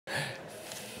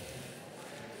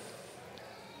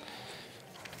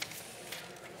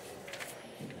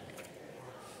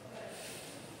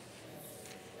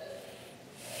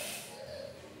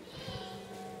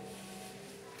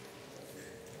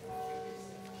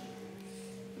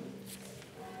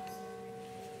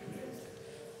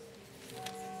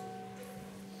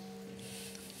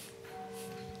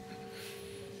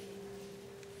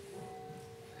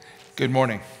Good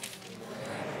morning.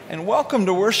 And welcome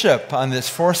to worship on this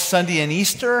fourth Sunday in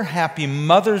Easter. Happy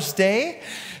Mother's Day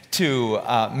to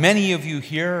many of you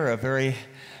here. A very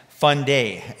fun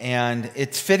day. And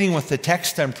it's fitting with the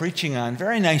text I'm preaching on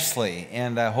very nicely.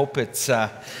 And I hope it's a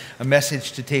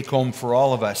message to take home for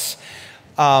all of us.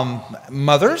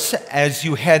 Mothers, as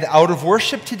you head out of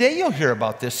worship today, you'll hear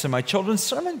about this in my children's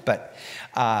sermon, but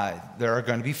there are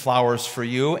going to be flowers for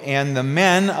you. And the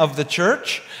men of the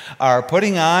church are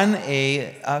putting on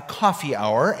a coffee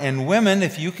hour. And women,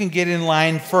 if you can get in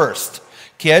line first.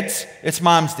 Kids, it's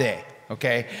Mom's Day,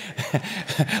 okay?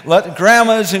 Let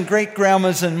grandmas and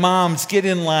great-grandmas and moms get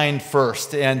in line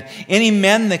first. And any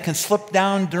men that can slip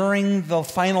down during the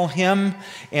final hymn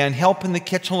and help in the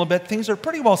kitchen a little bit, things are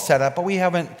pretty well set up, but we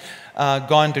haven't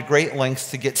gone to great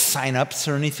lengths to get sign-ups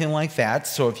or anything like that.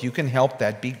 So if you can help,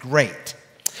 that'd be great.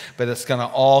 But it's going to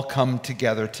all come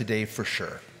together today for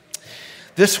sure.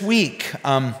 This week,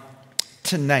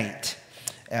 tonight,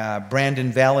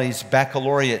 Brandon Valley's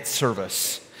baccalaureate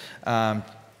service,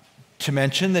 to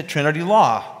mention that Trinity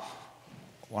Law,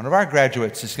 one of our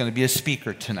graduates, is going to be a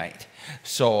speaker tonight.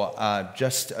 So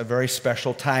just a very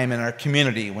special time in our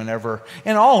community whenever,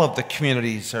 in all of the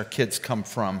communities our kids come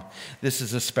from, this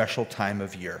is a special time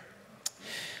of year.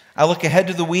 I look ahead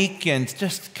to the week and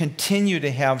just continue to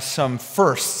have some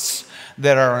firsts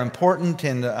that are important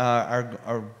and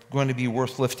are going to be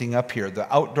worth lifting up here.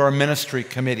 The Outdoor Ministry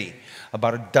Committee,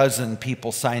 about a dozen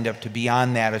people signed up to be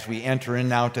on that as we enter in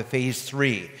now to Phase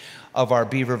 3 of our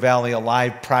Beaver Valley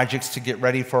Alive projects to get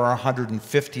ready for our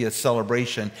 150th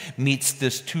celebration, meets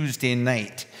this Tuesday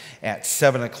night at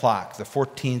 7 o'clock, the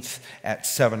 14th at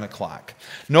 7 o'clock.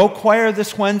 No choir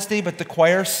this Wednesday, but the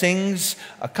choir sings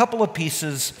a couple of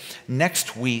pieces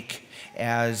next week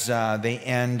as they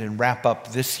end and wrap up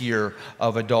this year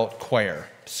of adult choir.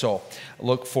 So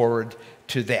look forward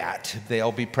to that.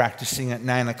 They'll be practicing at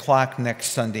 9 o'clock next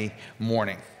Sunday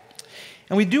morning.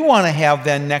 And we do want to have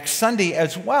then next Sunday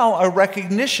as well a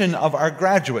recognition of our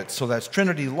graduates. So that's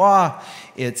Trinity Law.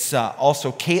 It's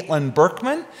also Caitlin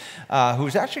Berkman,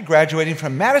 who's actually graduating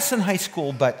from Madison High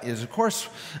School, but is, of course,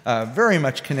 very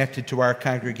much connected to our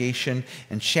congregation.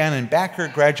 And Shannon Backer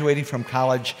graduating from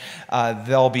college.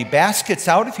 There'll be baskets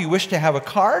out if you wish to have a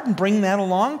card and bring that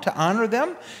along to honor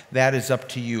them. That is up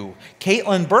to you.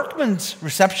 Caitlin Berkman's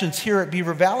reception's here at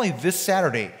Beaver Valley this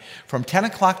Saturday from 10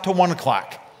 o'clock to 1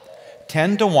 o'clock.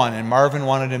 10 to 1, and Marvin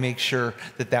wanted to make sure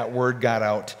that that word got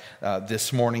out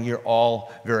this morning. You're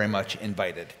all very much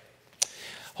invited.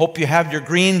 Hope you have your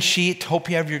green sheet.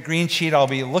 I'll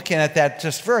be looking at that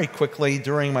just very quickly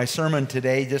during my sermon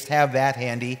today. Just have that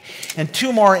handy. And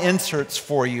two more inserts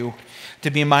for you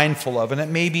to be mindful of. And it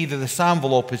may be that this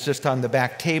envelope is just on the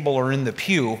back table or in the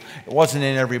pew. It wasn't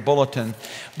in every bulletin.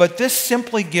 But this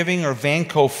Simply Giving or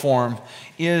Vanco form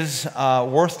is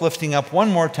worth lifting up one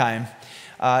more time.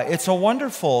 It's a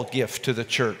wonderful gift to the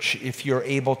church if you're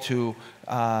able to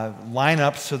line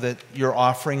up so that your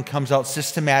offering comes out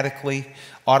systematically,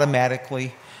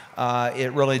 automatically.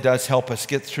 It really does help us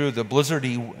get through the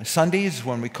blizzardy Sundays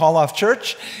when we call off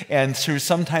church and through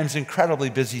sometimes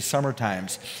incredibly busy summer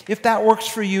times. If that works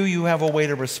for you, you have a way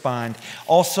to respond.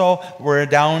 Also, we're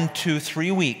down to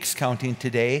 3 weeks, counting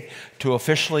today, to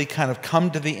officially kind of come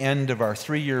to the end of our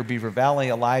 3-year Beaver Valley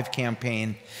Alive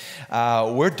campaign.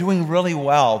 We're doing really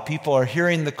well. People are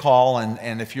hearing the call,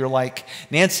 and if you're like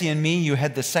Nancy and me, you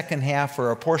had the second half or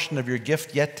a portion of your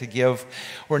gift yet to give.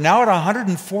 We're now at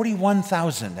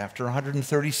 141,000 after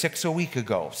 136 a week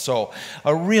ago. So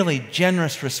a really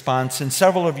generous response, and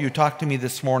several of you talked to me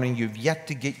this morning. You've yet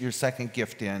to get your second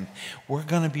gift in. We're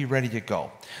going to be ready to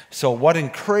go. So what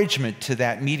encouragement to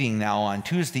that meeting now on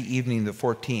Tuesday evening, the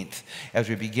 14th, as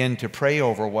we begin to pray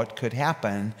over what could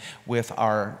happen with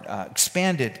our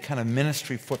expanded kind of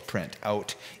ministry footprint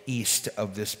out east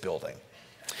of this building.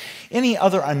 Any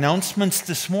other announcements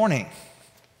this morning?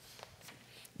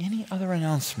 Any other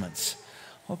announcements?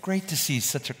 Well, great to see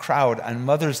such a crowd on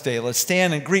Mother's Day. Let's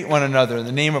stand and greet one another in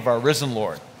the name of our risen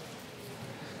Lord.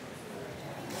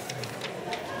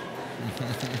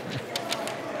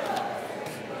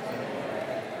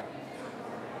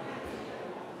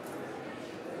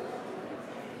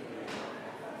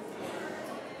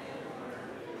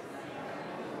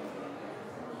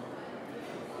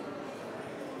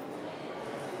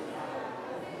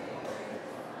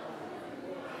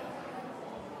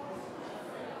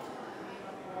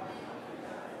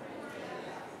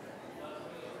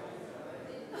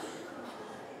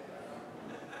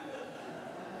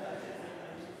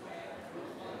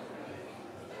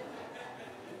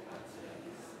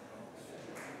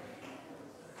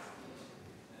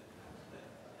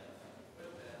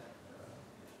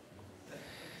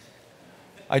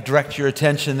 I direct your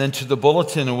attention then to the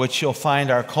bulletin in which you'll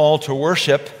find our call to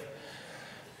worship.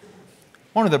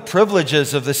 One of the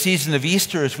privileges of the season of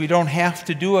Easter is we don't have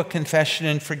to do a confession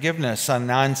and forgiveness on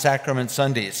non-sacrament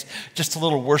Sundays, just a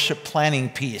little worship planning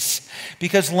piece,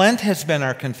 because Lent has been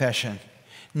our confession.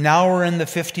 Now we're in the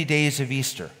 50 days of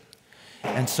Easter,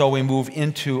 and so we move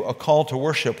into a call to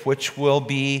worship, which will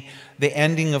be the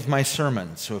ending of my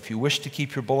sermon. So if you wish to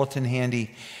keep your bulletin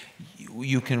handy,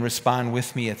 you can respond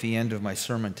with me at the end of my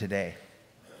sermon today.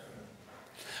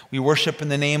 We worship in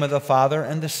the name of the Father,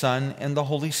 and the Son, and the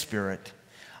Holy Spirit.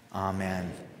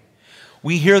 Amen.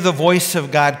 We hear the voice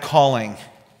of God calling.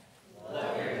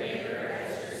 Love your neighbor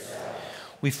as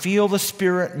yourself. We feel the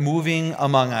Spirit moving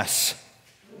among us.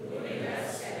 Moving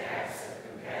us in acts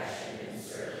of compassion and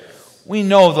service. We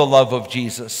know the love of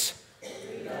Jesus.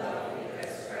 We love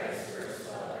because Christ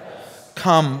first loved us.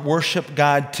 Come, worship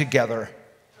God together.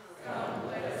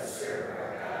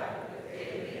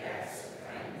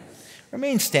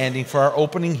 Remain standing for our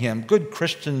opening hymn, Good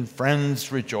Christian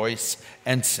Friends, Rejoice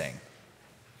and Sing.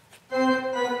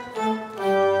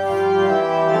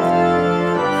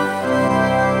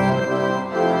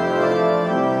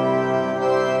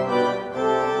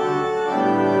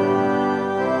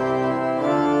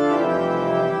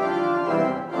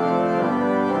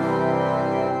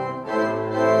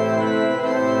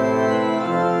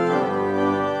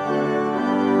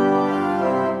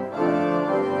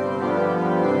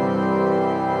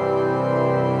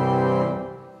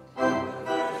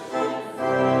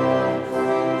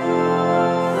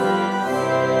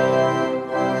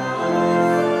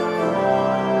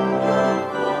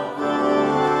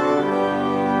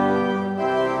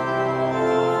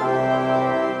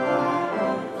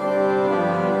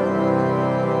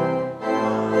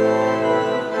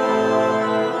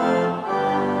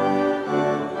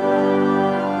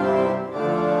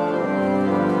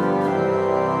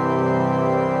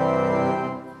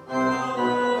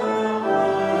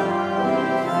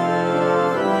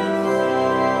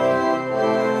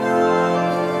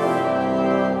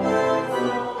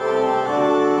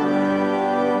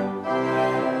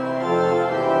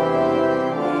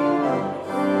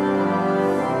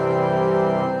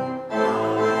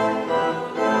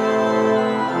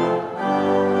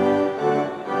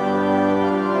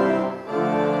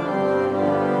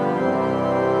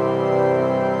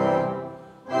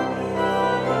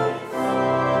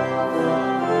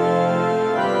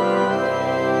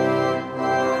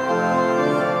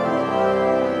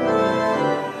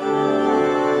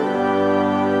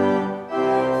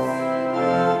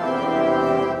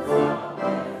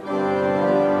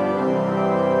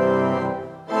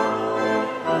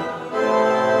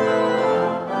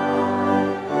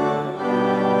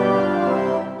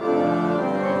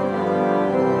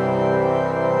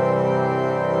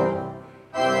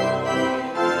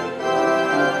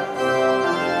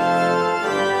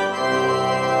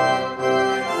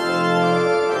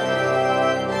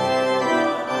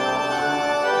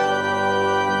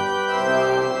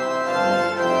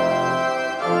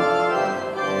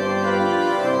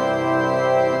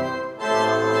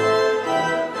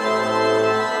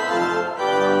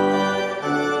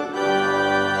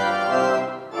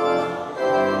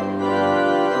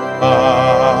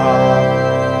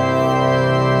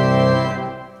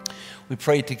 We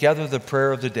pray together the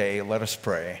prayer of the day. Let us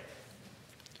pray.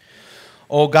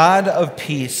 O God of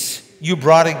peace, you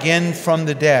brought again from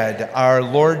the dead our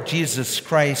Lord Jesus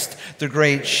Christ, the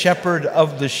great shepherd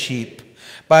of the sheep.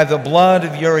 By the blood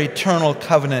of your eternal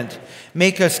covenant,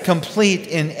 make us complete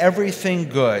in everything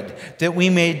good, that we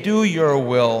may do your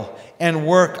will and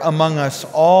work among us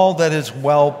all that is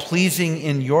well-pleasing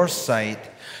in your sight.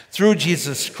 Through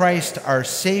Jesus Christ, our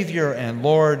Savior and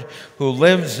Lord, who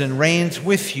lives and reigns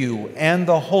with you and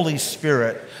the Holy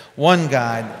Spirit, one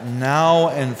God, now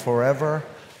and forever.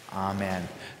 Amen.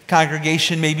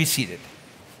 Congregation may be seated.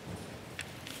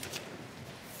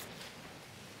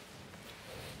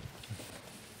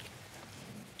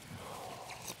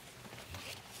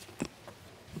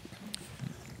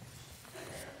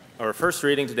 Our first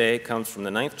reading today comes from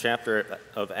the 9th chapter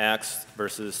of Acts,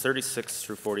 verses 36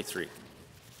 through 43.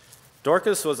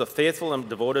 Dorcas was a faithful and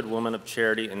devoted woman of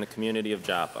charity in the community of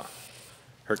Joppa.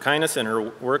 Her kindness and her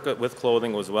work with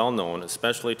clothing was well known,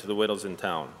 especially to the widows in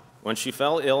town. When she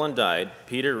fell ill and died,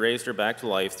 Peter raised her back to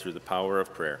life through the power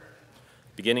of prayer.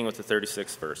 Beginning with the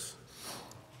 36th verse.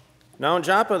 Now in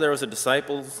Joppa there was a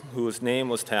disciple whose name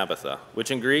was Tabitha, which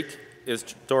in Greek is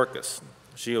Dorcas.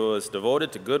 She was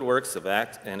devoted to good works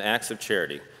and acts of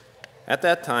charity. At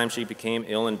that time she became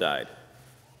ill and died.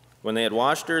 When they had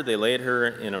washed her, they laid her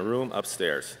in a room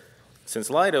upstairs. Since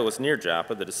Lydda was near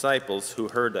Joppa, the disciples, who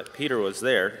heard that Peter was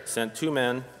there, sent 2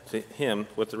 men to him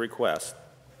with the request,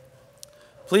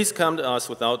 "Please come to us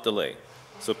without delay."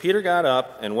 So Peter got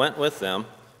up and went with them,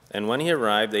 and when he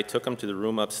arrived, they took him to the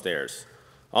room upstairs.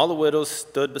 All the widows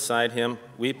stood beside him,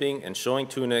 weeping and showing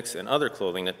tunics and other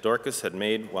clothing that Dorcas had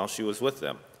made while she was with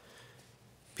them.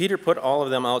 Peter put all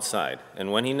of them outside,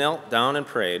 and when he knelt down and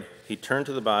prayed, he turned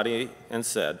to the body and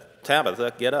said,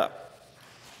 "Tabitha, get up."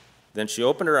 Then she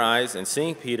opened her eyes, and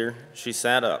seeing Peter, she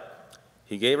sat up.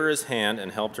 He gave her his hand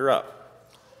and helped her up.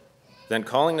 Then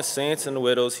calling the saints and the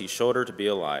widows, he showed her to be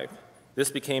alive.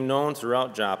 This became known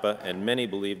throughout Joppa, and many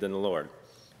believed in the Lord.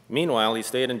 Meanwhile, he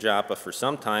stayed in Joppa for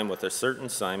some time with a certain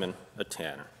Simon, a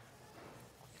tanner.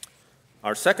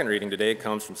 Our second reading today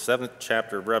comes from 7th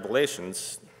chapter of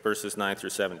Revelations, verses 9 through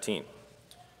 17.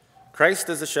 Christ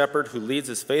is the shepherd who leads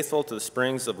his faithful to the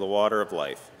springs of the water of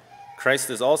life.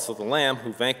 Christ is also the Lamb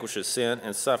who vanquishes sin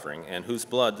and suffering, and whose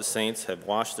blood the saints have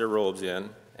washed their robes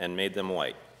in and made them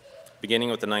white. Beginning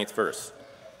with the 9th verse.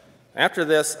 After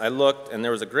this I looked, and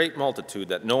there was a great multitude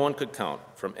that no one could count,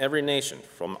 from every nation,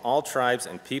 from all tribes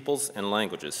and peoples and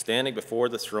languages, standing before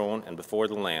the throne and before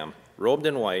the Lamb, robed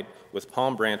in white, with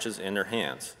palm branches in their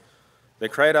hands. They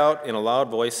cried out in a loud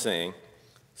voice, saying,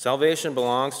 "Salvation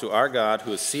belongs to our God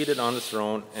who is seated on the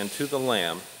throne and to the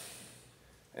Lamb."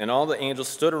 And all the angels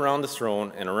stood around the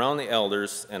throne and around the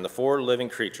elders and the 4 living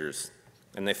creatures,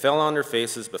 and they fell on their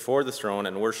faces before the throne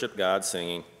and worshiped God,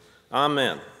 singing,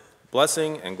 "Amen.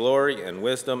 Blessing and glory and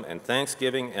wisdom and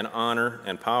thanksgiving and honor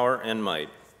and power and might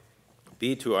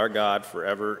be to our God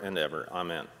forever and ever.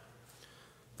 Amen."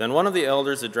 Then one of the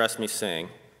elders addressed me,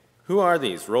 saying, "Who are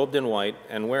these robed in white,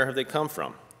 and where have they come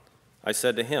from?" I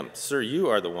said to him, "Sir, you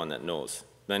are the one that knows."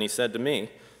 Then he said to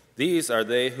me, "These are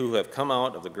they who have come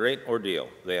out of the great ordeal.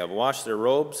 They have washed their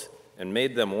robes and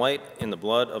made them white in the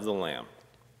blood of the Lamb.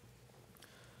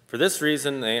 For this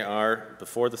reason they are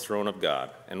before the throne of God,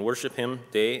 and worship him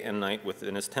day and night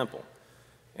within his temple.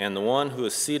 And the one who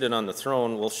is seated on the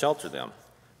throne will shelter them.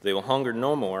 They will hunger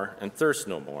no more and thirst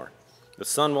no more. The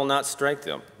sun will not strike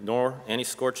them, nor any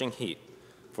scorching heat.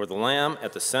 For the Lamb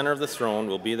at the center of the throne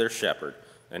will be their shepherd,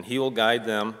 and he will guide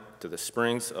them to the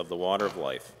springs of the water of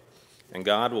life. And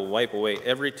God will wipe away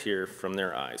every tear from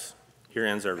their eyes." Here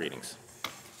ends our readings.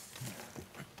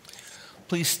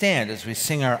 Please stand as we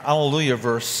sing our Alleluia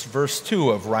verse, verse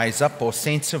 2 of Rise Up, O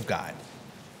Saints of God.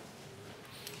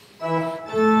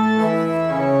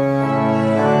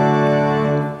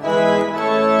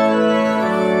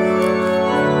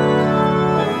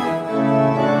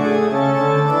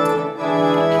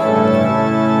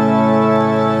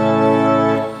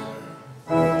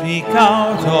 Speak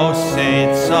out, O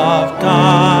saints of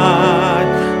God,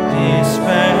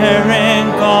 despair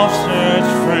engulfs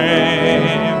earth's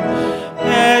frame.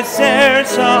 As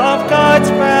heirs of God's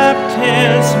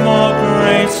baptismal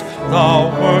grace,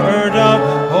 the word of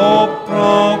hope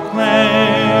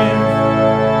proclaim.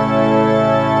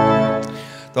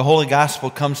 The Holy Gospel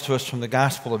comes to us from the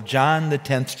Gospel of John, the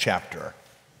 10th chapter.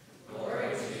 Glory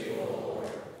to you, O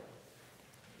Lord.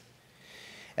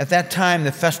 At that time,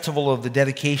 the festival of the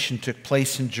dedication took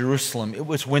place in Jerusalem. It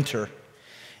was winter,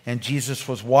 and Jesus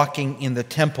was walking in the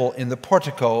temple in the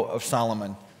portico of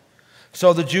Solomon.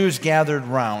 So the Jews gathered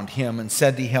round him and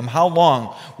said to him, "How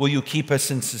long will you keep us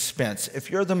in suspense?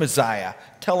 If you're the Messiah,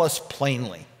 tell us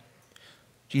plainly."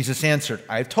 Jesus answered,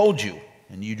 "I have told you,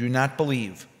 and you do not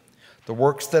believe. The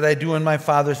works that I do in my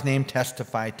Father's name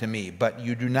testify to me, but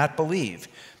you do not believe,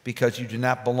 because you do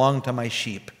not belong to my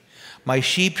sheep. My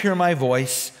sheep hear my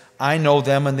voice. I know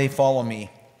them, and they follow me.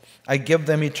 I give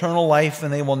them eternal life,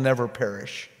 and they will never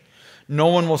perish. No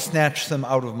one will snatch them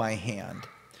out of my hand.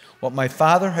 What my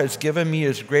Father has given me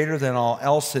is greater than all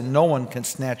else, and no one can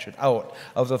snatch it out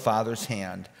of the Father's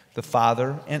hand. The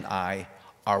Father and I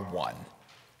are one."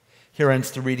 Here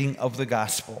ends the reading of the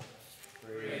Gospel.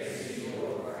 Praise to you,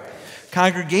 O Christ.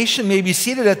 Congregation may be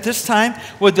seated at this time.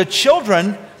 Would the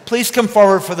children please come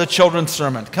forward for the children's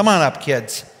sermon? Come on up,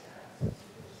 kids.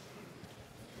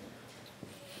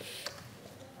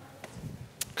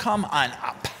 Come on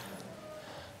up.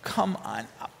 Come on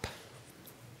up.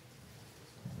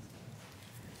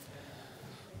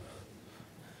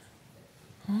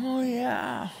 Oh,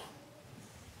 yeah.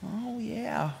 Oh,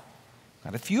 yeah.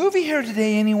 Got a few of you here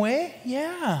today anyway.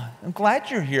 Yeah, I'm glad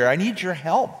you're here. I need your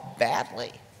help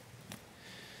badly.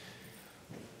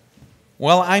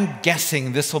 Well, I'm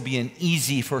guessing this will be an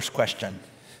easy first question.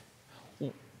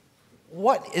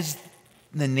 What is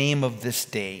the name of this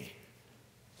day?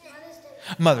 Mother's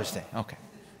Day. Mother's Day. Okay.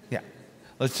 Yeah.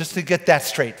 Let's just to get that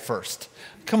straight first.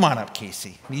 Come on up,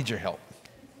 Casey. Need your help.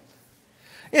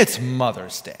 It's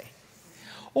Mother's Day.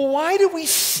 Well, why do we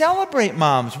celebrate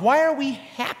moms? Why are we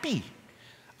happy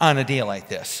on a day like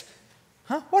this?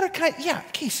 Huh? What are yeah,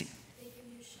 Casey.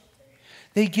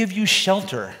 They give you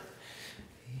shelter.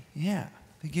 Yeah.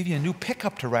 They give you a new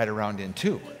pickup to ride around in,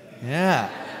 too. Yeah.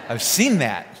 I've seen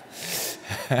that.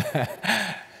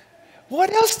 What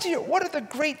are the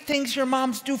great things your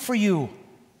moms do for you?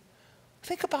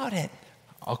 Think about it.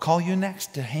 I'll call you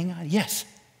next to hang on. Yes.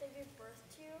 They give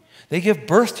birth to you. They give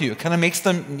birth to you. It kind of makes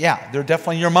them, yeah, they're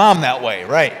definitely your mom that way,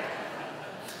 right?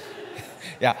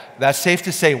 Yeah, that's safe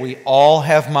to say. We all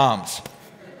have moms.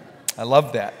 I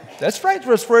love that. That's right.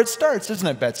 That's where it starts, isn't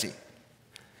it, Betsy?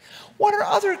 What are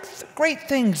other great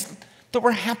things that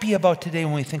we're happy about today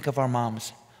when we think of our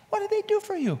moms? What do they do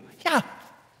for you? Yeah.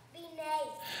 Be nice.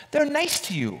 They're nice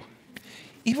to you,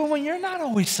 even when you're not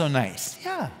always so nice.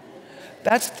 Yeah.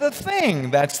 That's the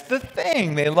thing. That's the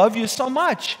thing. They love you so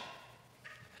much.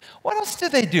 What else do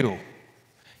they do?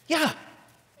 Yeah.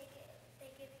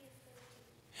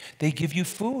 They give you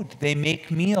food. They make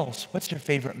meals. What's your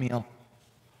favorite meal?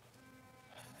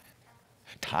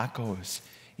 Tacos.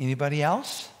 Anybody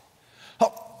else?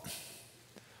 Oh,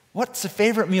 what's the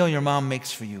favorite meal your mom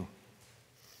makes for you?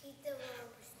 Pizza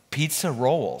rolls. Pizza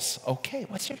rolls. Okay,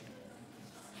 what's your...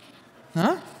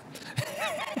 Huh?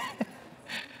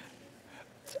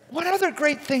 What other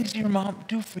great things do your mom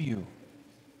do for you?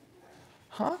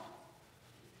 Huh?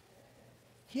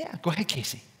 Yeah, go ahead,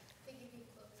 Casey. They give you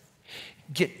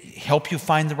clothes. Help you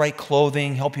find the right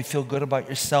clothing, help you feel good about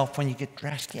yourself when you get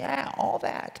dressed. Yeah, all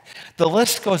that. The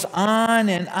list goes on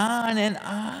and on and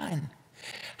on.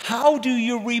 How do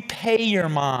you repay your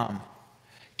mom?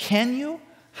 Can you?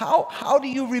 How do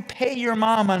you repay your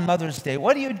mom on Mother's Day?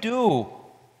 What do you do?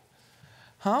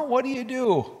 Huh? What do you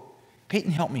do?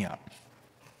 Peyton, help me out.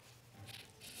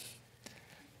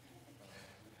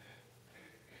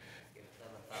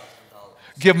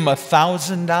 Give them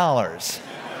 $1,000.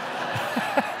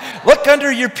 Look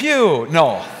under your pew.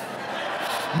 No,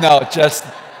 just.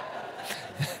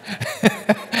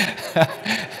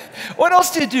 What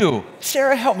else do you do?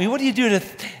 Sarah, help me. What do you do to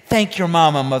thank your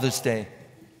mom on Mother's Day?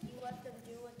 You let them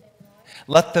do what they want.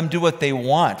 Let them do what they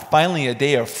want. Finally, a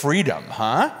day of freedom,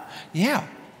 huh? Yeah.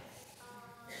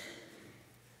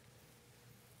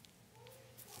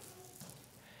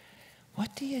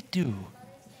 What do you do?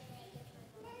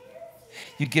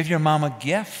 You give your mom a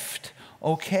gift.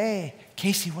 Okay.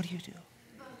 Casey, what do you do?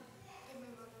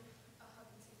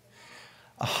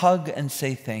 A hug and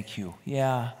say thank you.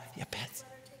 Yeah, pets.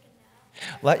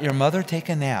 Let your mother take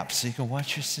a nap so you can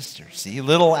watch your sister. See,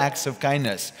 little acts of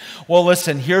kindness. Well,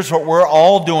 listen, here's what we're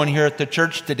all doing here at the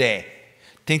church today.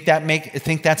 Think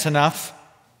that's enough?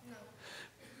 No.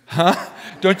 Huh?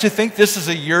 Don't you think this is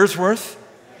a year's worth?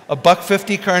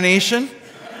 $1.50 carnation?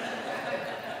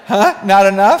 Huh? Not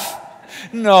enough?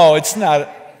 No, it's not.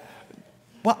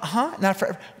 Well, huh? Not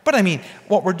for. But I mean,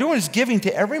 what we're doing is giving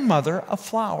to every mother a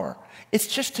flower. It's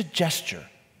just a gesture.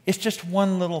 It's just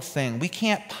one little thing. We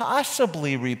can't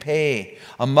possibly repay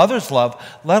a mother's love,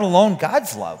 let alone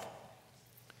God's love.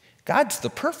 God's the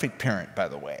perfect parent, by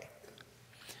the way.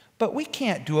 But we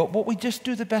can't do it, but we just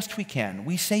do the best we can.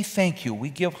 We say thank you. We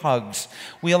give hugs.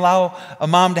 We allow a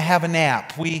mom to have a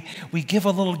nap. We give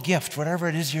a little gift, whatever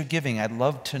it is you're giving. I'd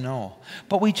love to know.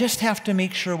 But we just have to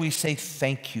make sure we say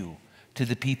thank you to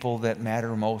the people that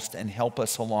matter most and help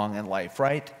us along in life,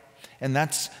 right? And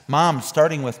that's moms,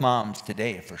 starting with moms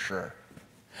today for sure.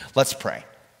 Let's pray.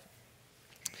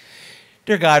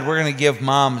 Dear God, we're going to give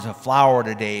moms a flower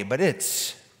today, but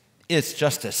it's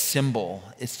just a symbol.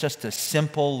 It's just a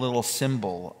simple little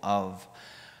symbol of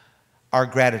our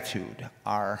gratitude,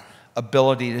 our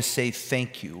ability to say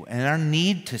thank you, and our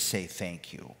need to say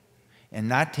thank you, and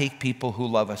not take people who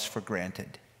love us for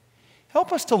granted.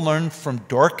 Help us to learn from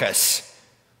Dorcas.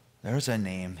 There's a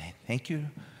name. Thank you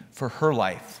for her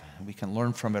life. We can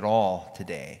learn from it all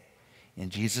today. In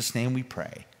Jesus' name we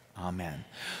pray. Amen.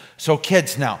 So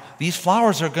kids, now, these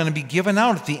flowers are going to be given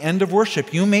out at the end of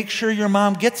worship. You make sure your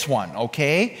mom gets one,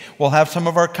 okay? We'll have some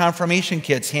of our confirmation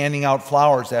kids handing out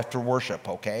flowers after worship,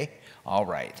 okay? All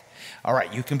right. All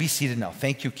right, you can be seated now.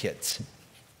 Thank you, kids.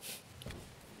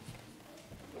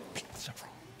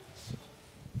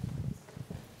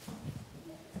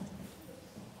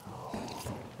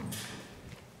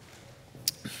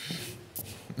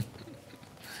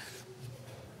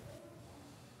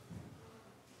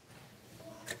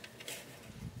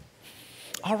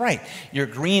 All right, your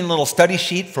green little study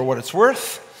sheet for what it's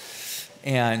worth.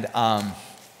 And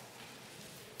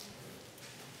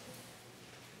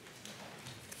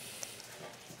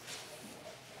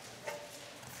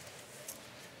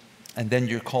then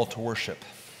your call to worship.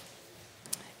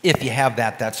 If you have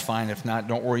that, that's fine. If not,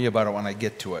 don't worry about it when I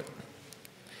get to it.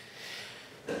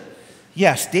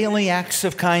 Yes, daily acts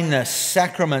of kindness,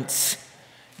 sacraments,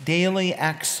 daily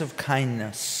acts of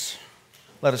kindness.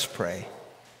 Let us pray.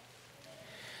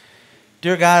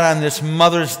 Dear God, on this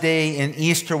Mother's Day in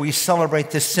Easter, we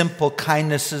celebrate the simple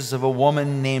kindnesses of a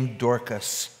woman named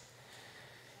Dorcas.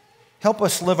 Help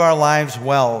us live our lives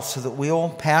well so that we'll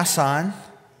pass on,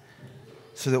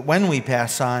 so that when we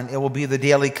pass on, it will be the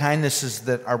daily kindnesses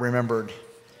that are remembered.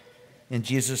 In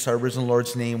Jesus, our risen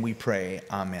Lord's name, we pray.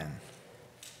 Amen.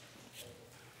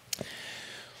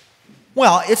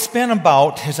 Well, it's been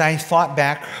about, as I thought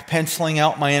back, penciling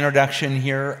out my introduction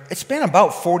here, it's been about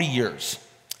 40 years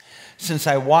since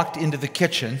I walked into the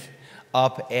kitchen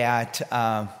up at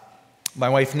my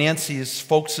wife Nancy's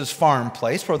folks' farm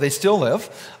place, where they still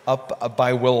live, up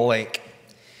by Willow Lake.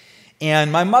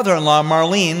 And my mother-in-law,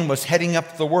 Marlene, was heading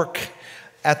up the work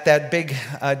at that big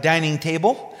dining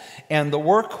table, and the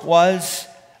work was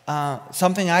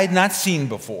something I had not seen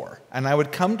before. And I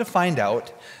would come to find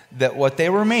out that what they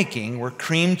were making were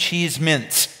cream cheese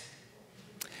mints,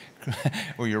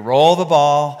 where you roll the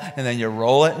ball, and then you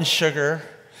roll it in sugar,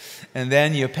 and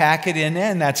then you pack it in,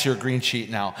 and that's your green sheet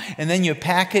now. And then you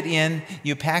pack it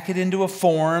into a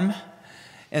form,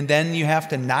 and then you have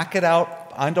to knock it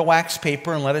out onto wax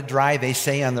paper and let it dry. They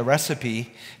say on the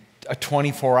recipe,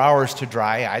 24 hours to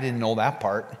dry. I didn't know that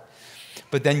part.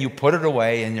 But then you put it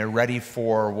away, and you're ready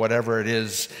for whatever it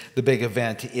is the big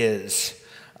event is.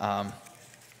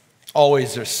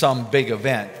 Always there's some big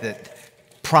event that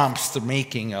prompts the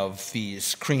making of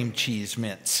these cream cheese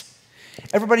mints.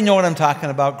 Everybody know what I'm talking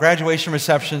about? Graduation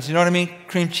receptions, you know what I mean?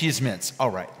 Cream cheese mints. All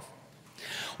right.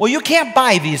 Well, you can't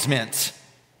buy these mints.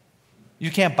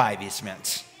 You can't buy these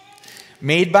mints.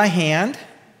 Made by hand,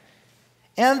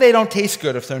 and they don't taste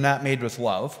good if they're not made with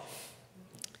love.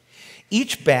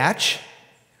 Each batch,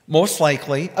 most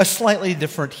likely, a slightly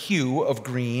different hue of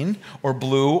green or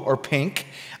blue or pink.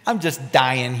 I'm just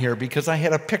dying here because I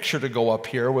had a picture to go up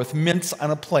here with mints on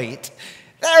a plate.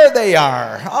 There they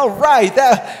are. All right.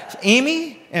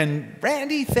 Amy and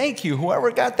Randy, thank you. Whoever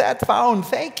got that found,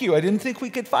 thank you. I didn't think we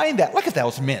could find that. Look at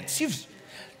those mints.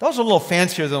 Those are a little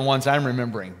fancier than the ones I'm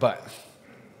remembering, but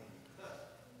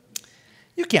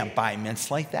you can't buy mints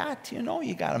like that. You know,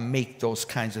 you got to make those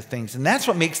kinds of things. And that's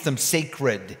what makes them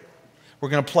sacred. We're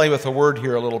going to play with a word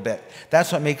here a little bit.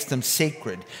 That's what makes them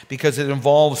sacred, because it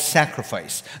involves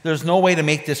sacrifice. There's no way to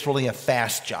make this really a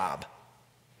fast job.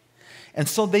 And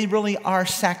so they really are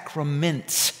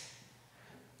sacraments.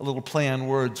 A little play on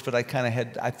words, but I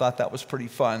thought that was pretty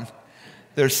fun.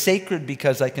 They're sacred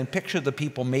because I can picture the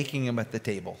people making them at the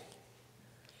table.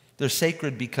 They're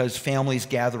sacred because families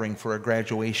gathering for a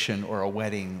graduation or a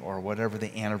wedding or whatever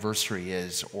the anniversary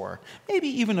is, or maybe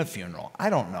even a funeral. I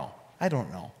don't know.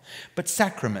 But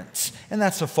sacraments. And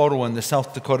that's a photo in the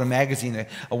South Dakota Magazine,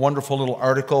 a wonderful little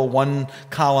article,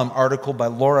 one-column article by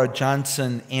Laura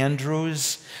Johnson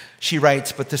Andrews. She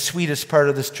writes, but the sweetest part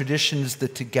of this tradition is the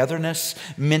togetherness.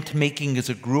 Mint making is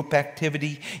a group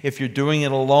activity. If you're doing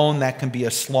it alone, that can be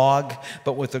a slog.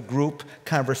 But with a group,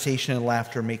 conversation and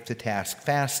laughter make the task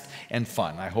fast and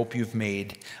fun. I hope you've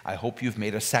made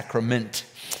a sacrament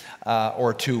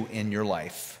or two in your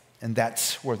life. And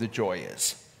that's where the joy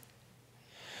is.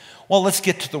 Well, let's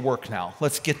get to the work now.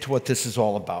 Let's get to what this is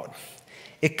all about.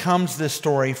 This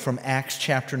story from Acts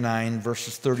chapter 9,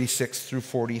 verses 36 through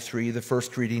 43, the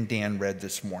first reading Dan read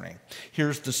this morning.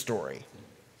 Here's the story.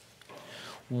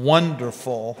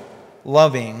 Wonderful,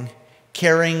 loving,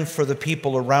 caring for the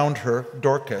people around her,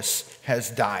 Dorcas, has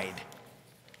died.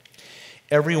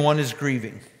 Everyone is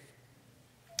grieving.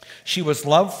 She was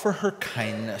loved for her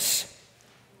kindness.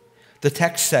 The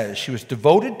text says she was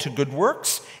devoted to good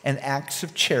works and acts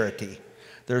of charity.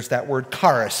 There's that word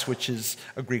charis, which is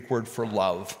a Greek word for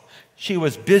love. She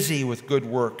was busy with good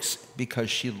works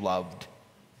because she loved.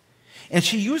 And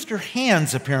she used her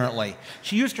hands, apparently.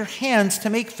 She used her hands to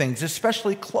make things,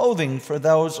 especially clothing for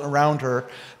those around her.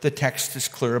 The text is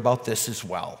clear about this as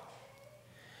well.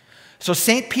 So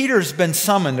St. Peter's been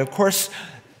summoned. Of course,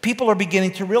 people are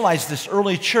beginning to realize this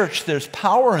early church, there's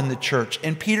power in the church.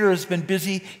 And Peter has been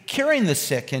busy curing the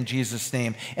sick in Jesus'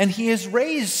 name. And he has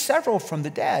raised several from the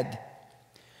dead.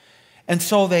 And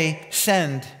so they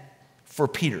send for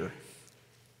Peter.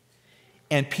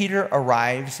 And Peter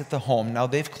arrives at the home. Now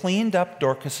they've cleaned up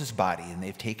Dorcas's body and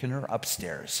they've taken her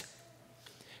upstairs.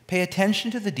 Pay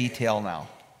attention to the detail now.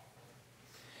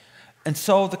 And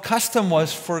so the custom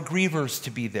was for grievers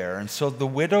to be there. And so the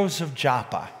widows of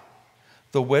Joppa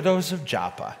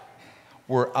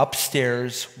were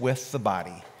upstairs with the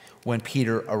body when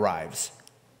Peter arrives.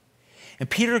 And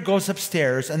Peter goes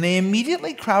upstairs, and they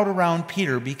immediately crowd around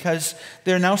Peter because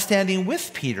they're now standing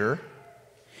with Peter.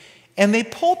 And they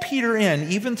pull Peter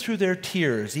in, even through their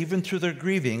tears, even through their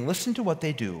grieving. Listen to what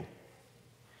they do.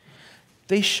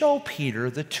 They show Peter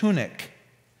the tunic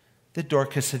that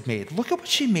Dorcas had made. Look at what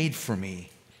she made for me.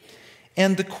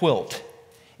 And the quilt.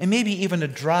 And maybe even a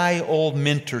dry old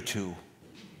mint or two.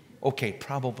 Okay,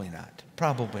 probably not.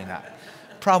 Probably not.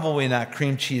 Probably not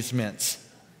cream cheese mints.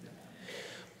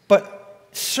 But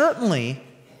certainly,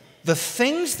 the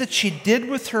things that she did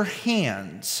with her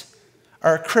hands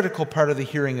are a critical part of the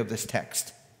hearing of this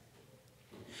text.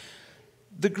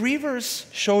 The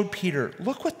grievers showed Peter,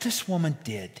 look what this woman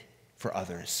did for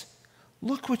others.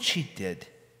 Look what she did.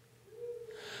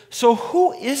 So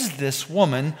who is this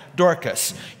woman,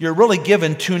 Dorcas? You're really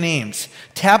given two names.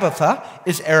 Tabitha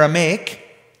is Aramaic.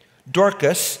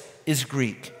 Dorcas is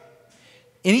Greek.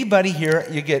 Anybody here,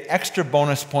 you get extra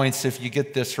bonus points if you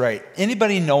get this right.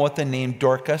 Anybody know what the name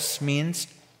Dorcas means?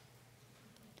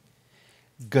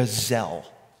 Gazelle.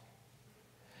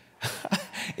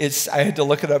 I had to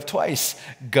look it up twice.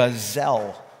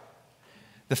 Gazelle.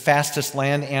 The fastest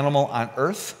land animal on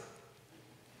earth.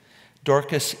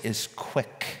 Dorcas is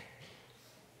quick.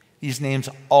 These names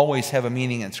always have a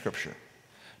meaning in Scripture.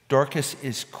 Dorcas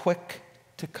is quick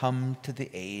to come to the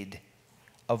aid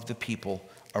of the people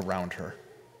around her.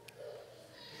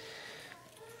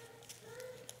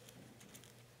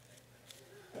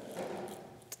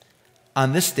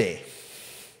 On this day,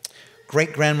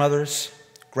 great-grandmothers,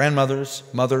 grandmothers,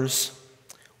 mothers,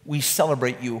 we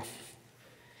celebrate you,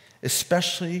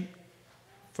 especially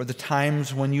for the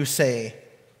times when you say,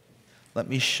 let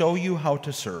me show you how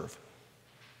to serve.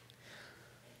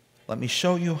 Let me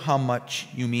show you how much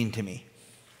you mean to me.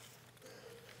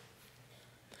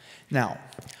 Now,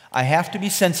 I have to be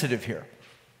sensitive here.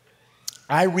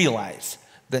 I realize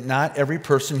that not every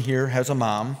person here has a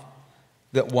mom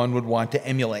that one would want to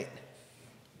emulate.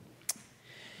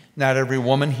 Not every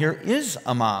woman here is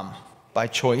a mom by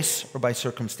choice or by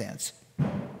circumstance.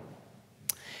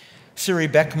 Siri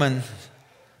Beckman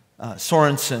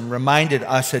Sorensen reminded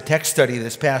us at text study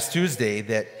this past Tuesday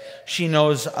that she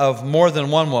knows of more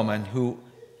than one woman who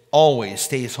always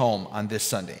stays home on this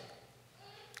Sunday,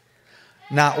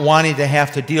 not wanting to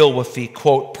have to deal with the,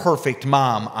 quote, perfect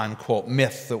mom, unquote,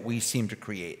 myth that we seem to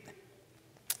create.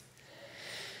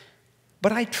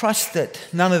 But I trust that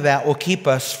none of that will keep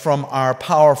us from our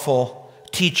powerful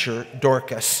teacher,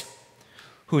 Dorcas,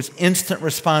 whose instant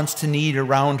response to need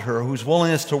around her, whose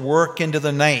willingness to work into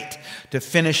the night to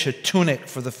finish a tunic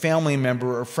for the family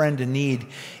member or friend in need,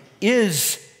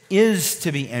 is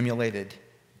to be emulated,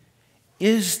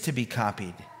 is to be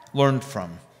copied, learned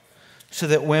from, so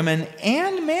that women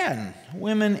and men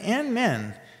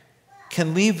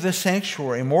can leave the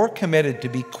sanctuary more committed to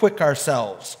be quick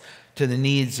ourselves to the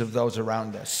needs of those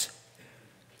around us.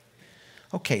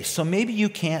 Okay, so maybe you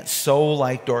can't sew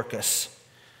like Dorcas,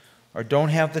 or don't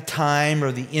have the time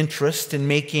or the interest in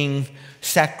making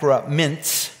sakura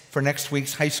mints for next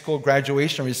week's high school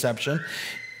graduation reception.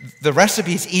 The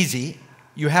recipe's easy.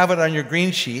 You have it on your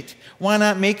green sheet. Why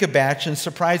not make a batch and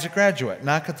surprise a graduate?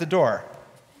 Knock at the door.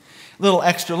 A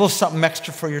little something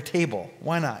extra for your table.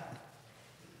 Why not?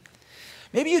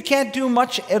 Maybe you can't do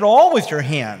much at all with your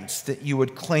hands that you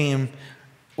would claim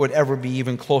would ever be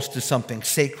even close to something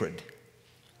sacred.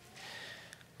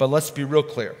 But let's be real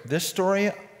clear. This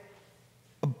story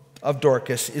of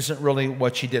Dorcas isn't really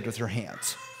what she did with her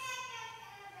hands.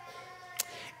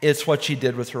 It's what she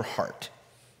did with her heart.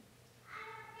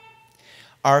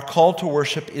 Our call to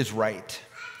worship is right.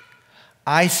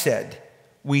 I said,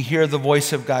 we hear the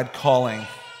voice of God calling.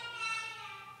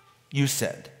 You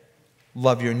said,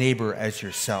 love your neighbor as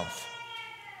yourself.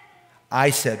 I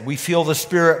said, we feel the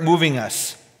Spirit moving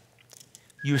us.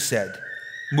 You said,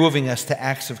 moving us to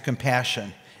acts of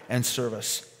compassion and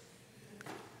service.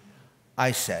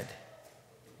 I said,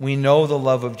 we know the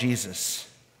love of Jesus.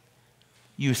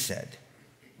 You said,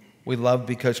 we love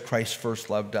because Christ first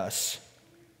loved us.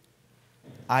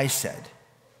 I said,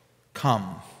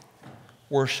 come,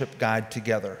 worship God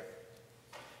together.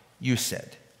 You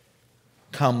said,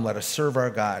 come, let us serve our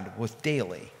God with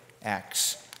daily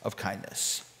acts of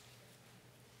kindness.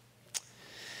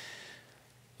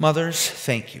 Mothers,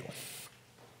 thank you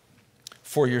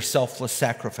for your selfless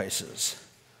sacrifices.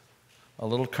 A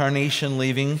little carnation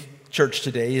leaving church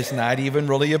today is not even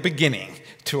really a beginning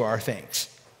to our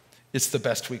thanks. It's the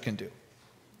best we can do.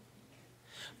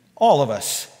 All of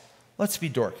us, let's be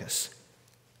Dorcas.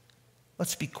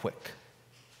 Let's be quick.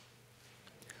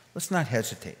 Let's not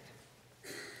hesitate.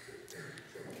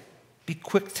 Be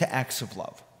quick to acts of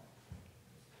love.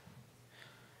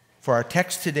 For our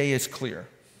text today is clear.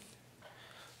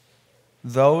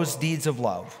 those deeds of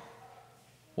love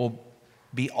will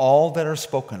be all that are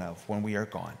spoken of when we are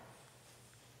gone.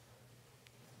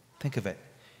 Think of it.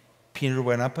 Peter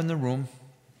went up in the room,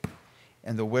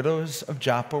 and the widows of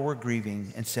Joppa were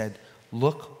grieving and said,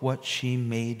 "Look what she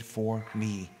made for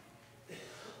me.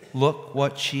 Look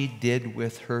what she did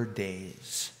with her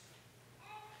days."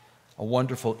 A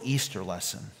wonderful Easter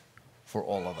lesson for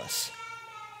all of us.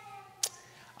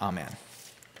 Amen.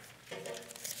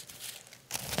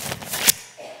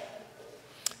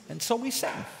 And so we sing.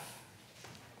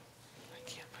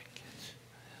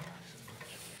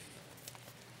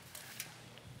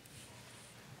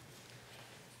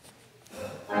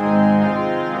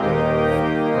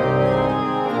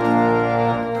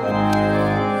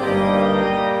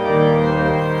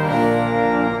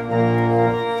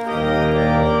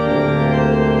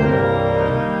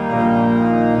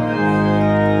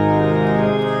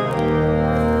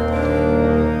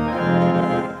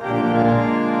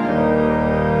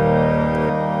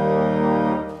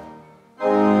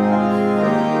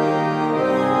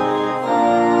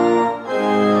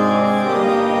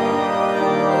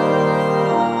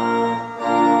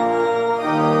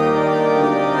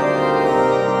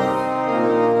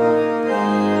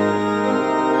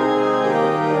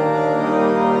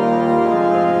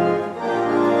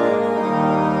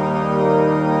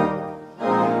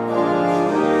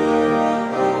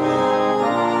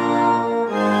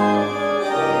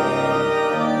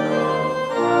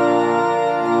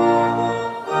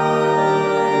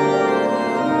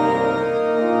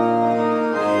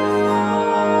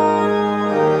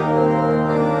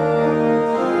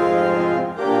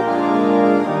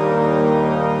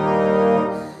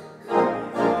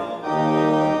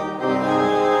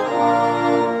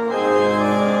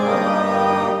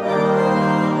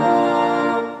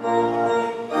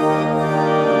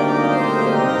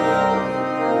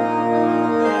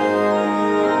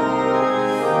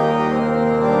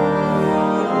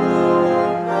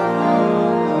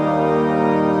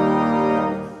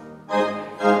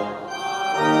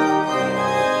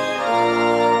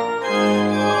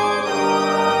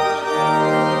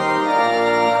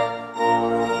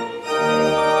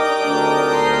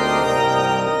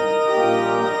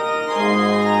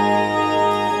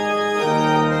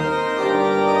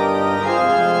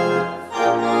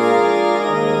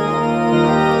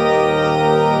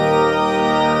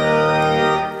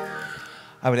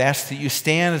 I would ask that you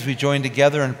stand as we join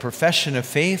together in profession of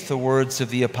faith. The words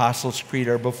of the Apostles' Creed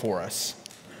are before us.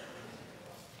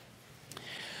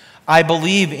 I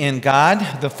believe in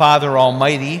God, the Father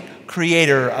Almighty,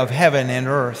 creator of heaven and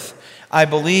earth. I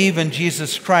believe in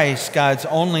Jesus Christ, God's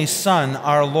only Son,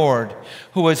 our Lord,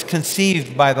 who was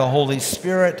conceived by the Holy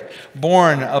Spirit,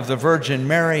 born of the Virgin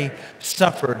Mary,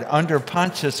 suffered under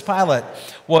Pontius Pilate,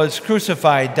 was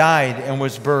crucified, died, and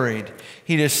was buried.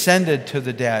 He descended to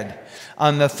the dead.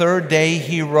 On the third day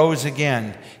he rose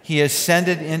again. He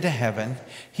ascended into heaven.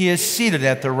 He is seated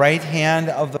at the right hand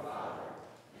of the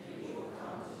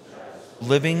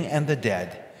living and the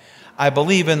dead. I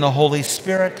believe in the Holy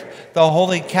Spirit, the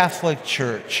Holy Catholic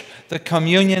Church, the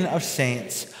communion of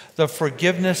saints, the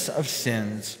forgiveness of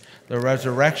sins, the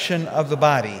resurrection of the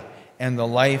body, and the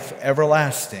life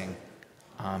everlasting.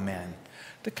 Amen.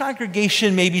 The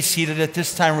congregation may be seated at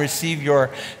this time. Receive your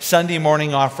Sunday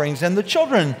morning offerings, and the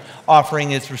children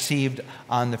offering is received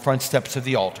on the front steps of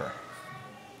the altar.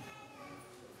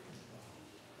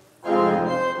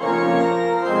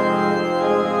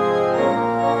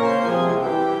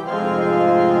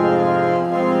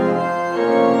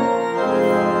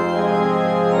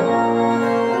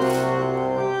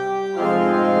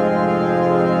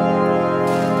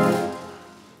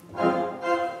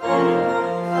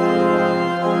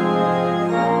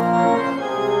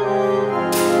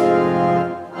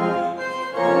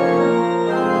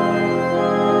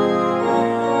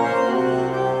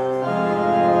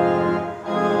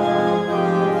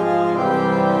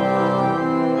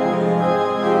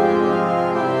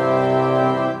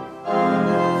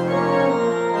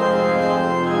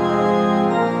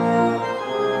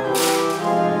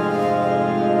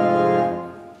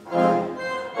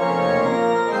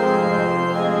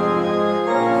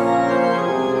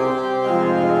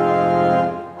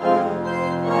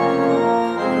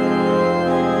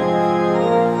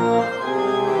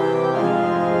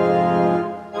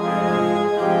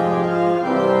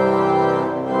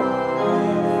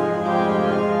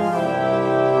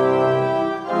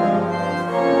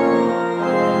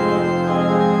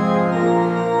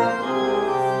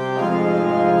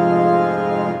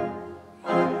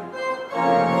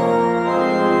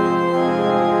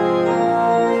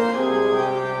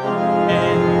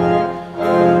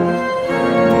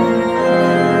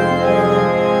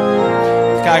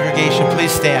 congregation,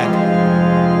 please stand.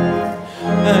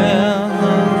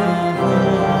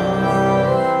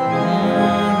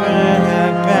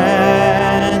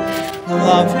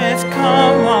 Love has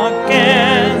come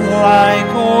again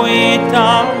like wheat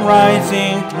on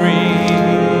rising tree.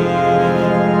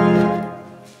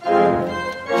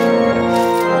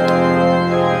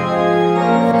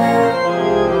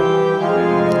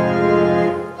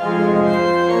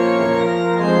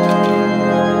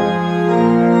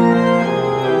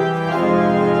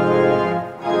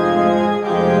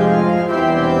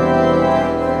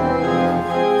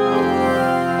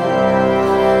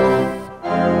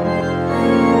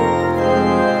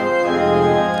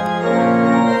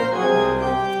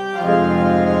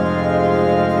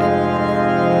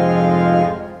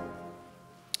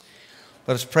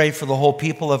 Let us pray for the whole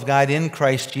people of God in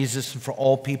Christ Jesus and for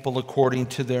all people according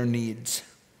to their needs.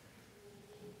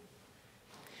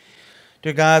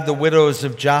 Dear God, the widows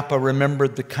of Joppa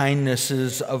remembered the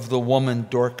kindnesses of the woman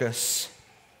Dorcas.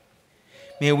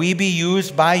 May we be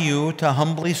used by you to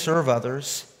humbly serve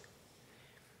others.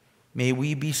 May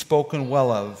we be spoken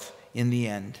well of in the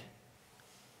end.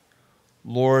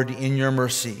 Lord, in your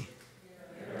mercy.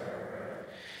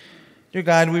 Dear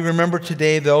God, we remember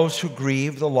today those who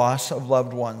grieve the loss of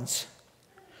loved ones.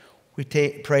 We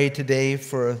pray today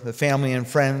for the family and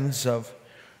friends of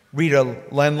Rita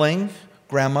Lenling,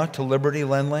 grandma to Liberty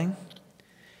Lenling,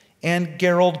 and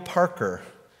Gerald Parker,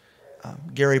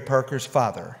 Gary Parker's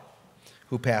father,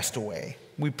 who passed away.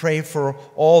 We pray for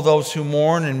all those who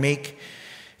mourn and make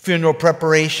funeral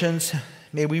preparations.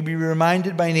 May we be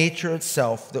reminded by nature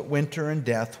itself that winter and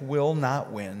death will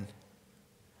not win.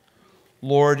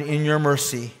 Lord, in your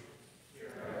mercy.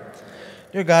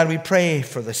 Dear God, we pray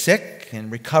for the sick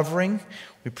and recovering.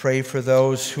 We pray for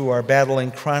those who are battling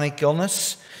chronic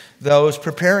illness, those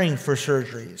preparing for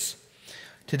surgeries.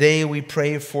 Today we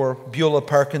pray for Beulah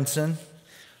Parkinson.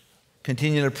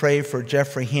 Continue to pray for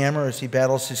Jeffrey Hammer as he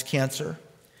battles his cancer.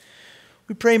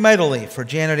 We pray mightily for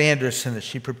Janet Anderson as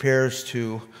she prepares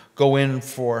to go in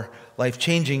for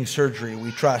life-changing surgery, we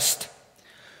trust.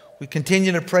 We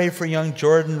continue to pray for young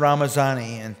Jordan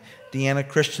Ramazani and Deanna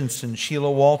Christensen, Sheila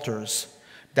Walters,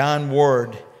 Don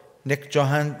Ward, Nick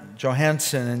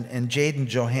Johansson, and Jaden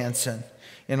Johansson,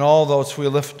 and all those we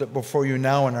lift up before you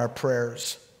now in our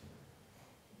prayers.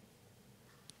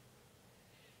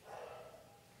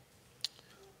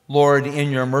 Lord,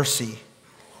 in your mercy.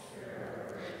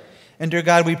 And dear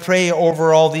God, we pray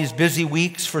over all these busy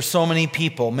weeks for so many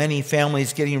people, many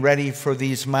families getting ready for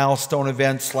these milestone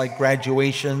events like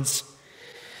graduations.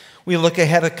 We look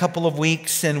ahead a couple of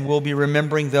weeks and we'll be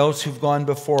remembering those who've gone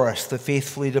before us, the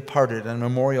faithfully departed on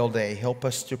Memorial Day. Help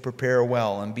us to prepare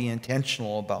well and be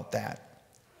intentional about that.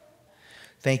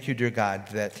 Thank you, dear God,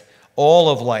 that all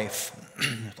of life,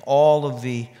 all of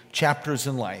the chapters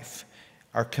in life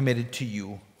are committed to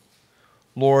you.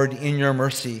 Lord, in your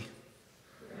mercy.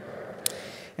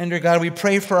 And dear God, we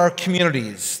pray for our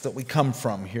communities that we come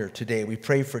from here today. We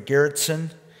pray for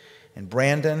Garrettson and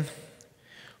Brandon.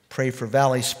 Pray for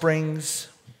Valley Springs.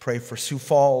 We pray for Sioux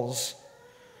Falls.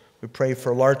 We pray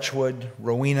for Larchwood,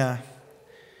 Rowena.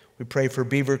 We pray for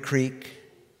Beaver Creek.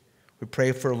 We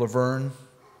pray for Laverne.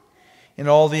 And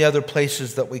all the other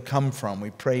places that we come from.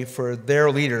 We pray for their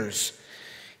leaders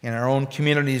in our own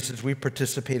communities as we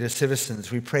participate as citizens.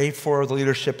 We pray for the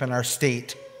leadership in our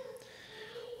state.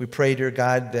 We pray, dear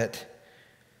God, that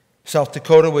South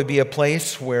Dakota would be a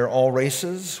place where all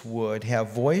races would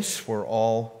have voice, where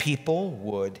all people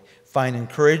would find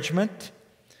encouragement.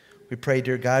 We pray,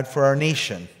 dear God, for our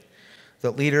nation,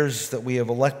 that leaders that we have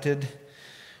elected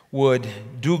would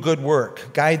do good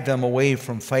work, guide them away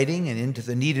from fighting and into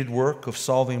the needed work of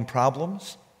solving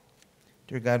problems.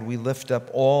 Dear God, we lift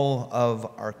up all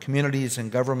of our communities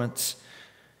and governments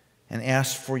and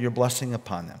ask for your blessing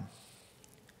upon them.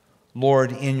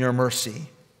 Lord, in your mercy.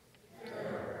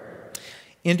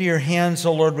 Into your hands,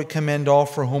 O Lord, we commend all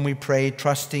for whom we pray,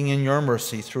 trusting in your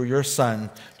mercy through your Son,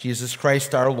 Jesus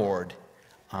Christ our Lord.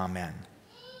 Amen.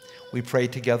 We pray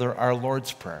together our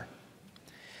Lord's Prayer.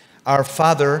 Our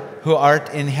Father, who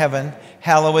art in heaven,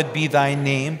 hallowed be thy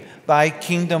name. Thy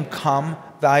kingdom come,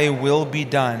 thy will be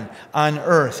done, on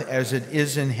earth as it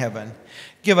is in heaven.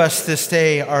 Give us this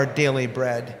day our daily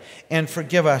bread, and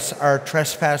forgive us our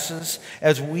trespasses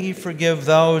as we forgive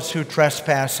those who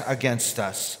trespass against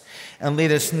us. And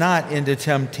lead us not into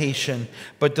temptation,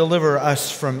 but deliver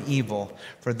us from evil.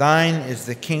 For thine is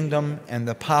the kingdom and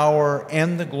the power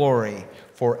and the glory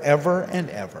forever and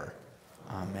ever.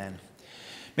 Amen.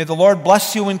 May the Lord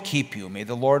bless you and keep you. May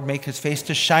the Lord make his face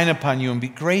to shine upon you and be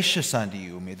gracious unto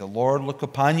you. May the Lord look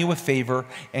upon you with favor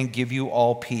and give you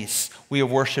all peace. We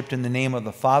have worshiped in the name of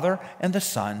the Father, and the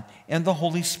Son, and the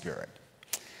Holy Spirit.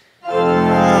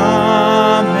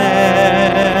 Amen.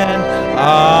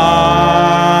 Amen.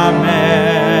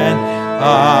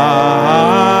 Amen.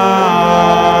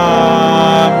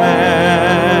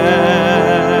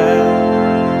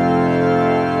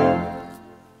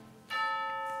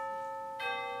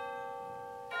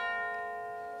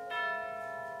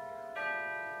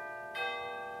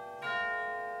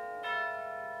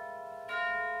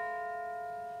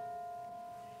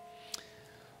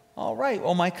 All right,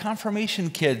 well, my confirmation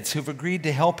kids who've agreed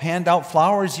to help hand out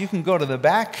flowers, you can go to the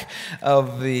back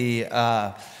of the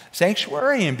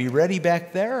sanctuary and be ready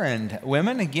back there. And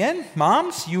women, again,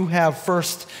 moms, you have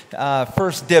first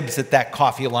dibs at that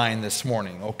coffee line this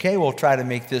morning, okay? We'll try to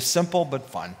make this simple but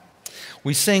fun.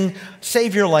 We sing,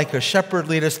 Savior like a shepherd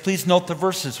lead us. Please note the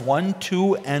verses 1,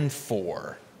 2, and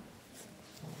 4.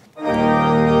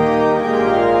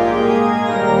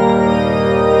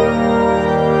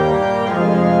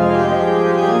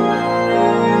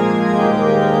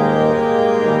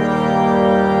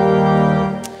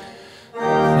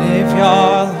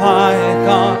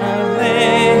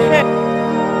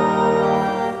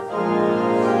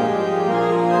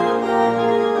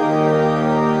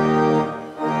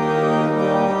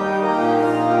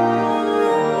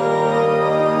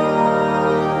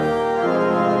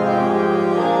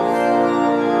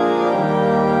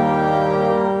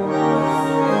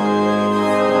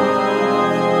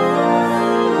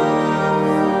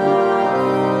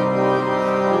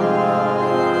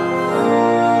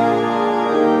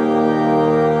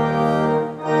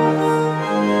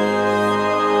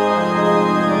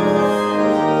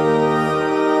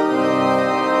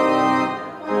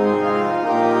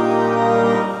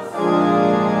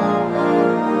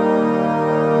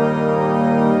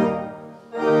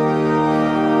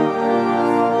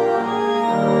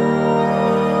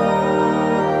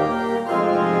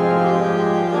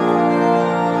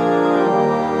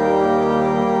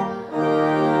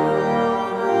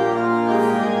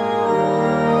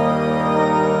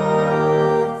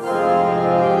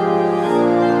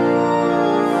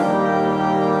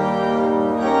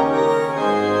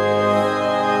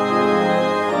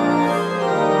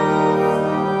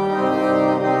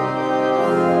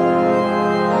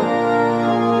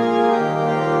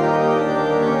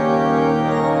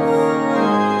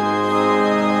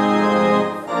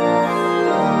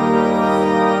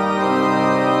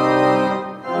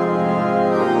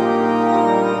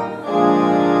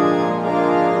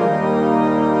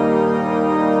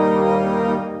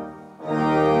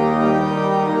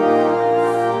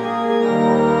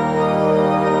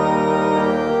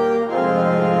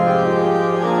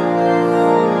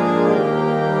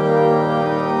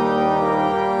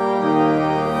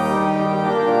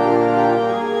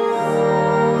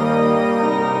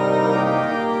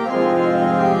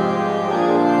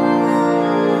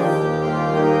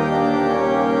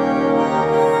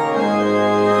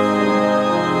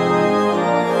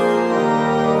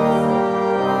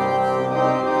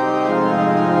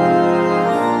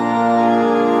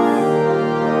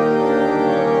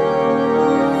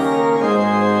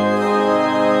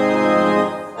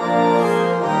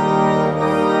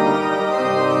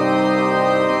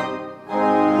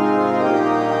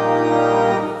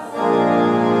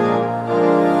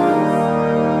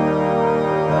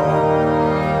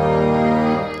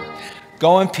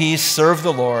 Go in peace, serve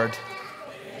the Lord.